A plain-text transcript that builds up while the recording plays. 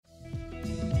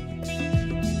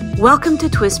Welcome to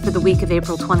Twist for the week of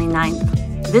April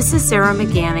 29th. This is Sarah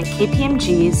McGann at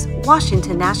KPMG's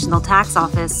Washington National Tax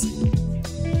Office.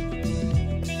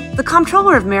 The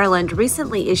Comptroller of Maryland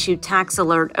recently issued Tax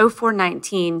Alert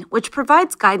 0419, which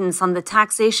provides guidance on the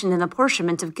taxation and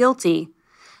apportionment of GILTI.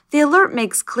 The alert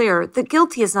makes clear that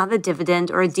GILTI is not a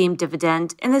dividend or a deemed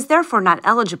dividend and is therefore not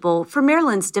eligible for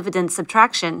Maryland's dividend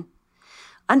subtraction.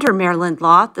 Under Maryland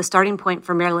law, the starting point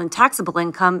for Maryland taxable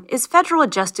income is federal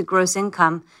adjusted gross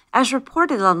income, as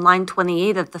reported on line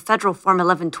 28 of the Federal Form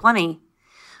 1120.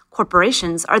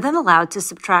 Corporations are then allowed to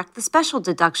subtract the special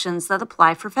deductions that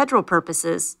apply for federal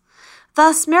purposes.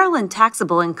 Thus, Maryland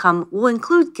taxable income will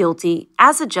include GILTI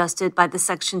as adjusted by the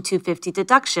Section 250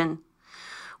 deduction.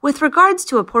 With regards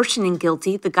to apportioning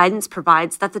GILTI, the guidance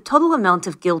provides that the total amount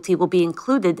of GILTI will be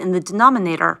included in the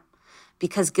denominator.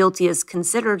 Because GILTI is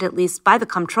considered, at least by the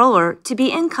Comptroller, to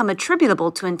be income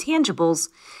attributable to intangibles,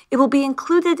 it will be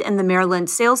included in the Maryland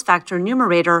sales factor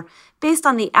numerator based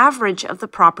on the average of the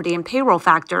property and payroll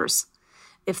factors.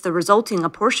 If the resulting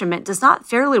apportionment does not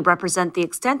fairly represent the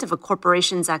extent of a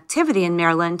corporation's activity in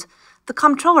Maryland, the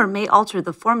Comptroller may alter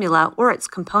the formula or its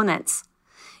components.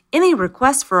 Any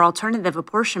request for alternative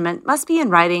apportionment must be in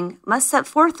writing, must set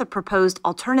forth the proposed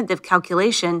alternative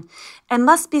calculation, and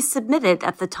must be submitted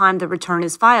at the time the return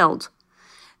is filed.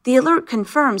 The alert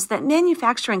confirms that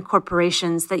manufacturing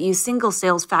corporations that use single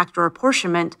sales factor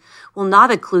apportionment will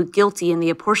not include GILTI in the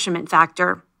apportionment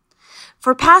factor.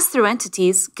 For pass-through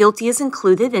entities, GILTI is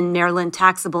included in Maryland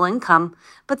taxable income,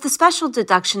 but the special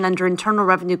deduction under Internal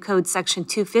Revenue Code Section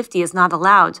 250 is not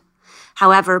allowed.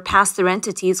 However, pass-through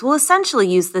entities will essentially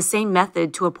use the same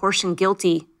method to apportion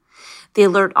GILTI. The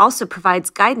alert also provides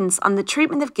guidance on the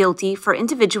treatment of GILTI for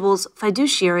individuals,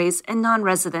 fiduciaries, and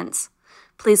non-residents.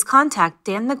 Please contact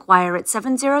Dan McGuire at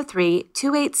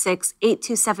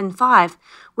 703-286-8275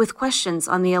 with questions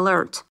on the alert.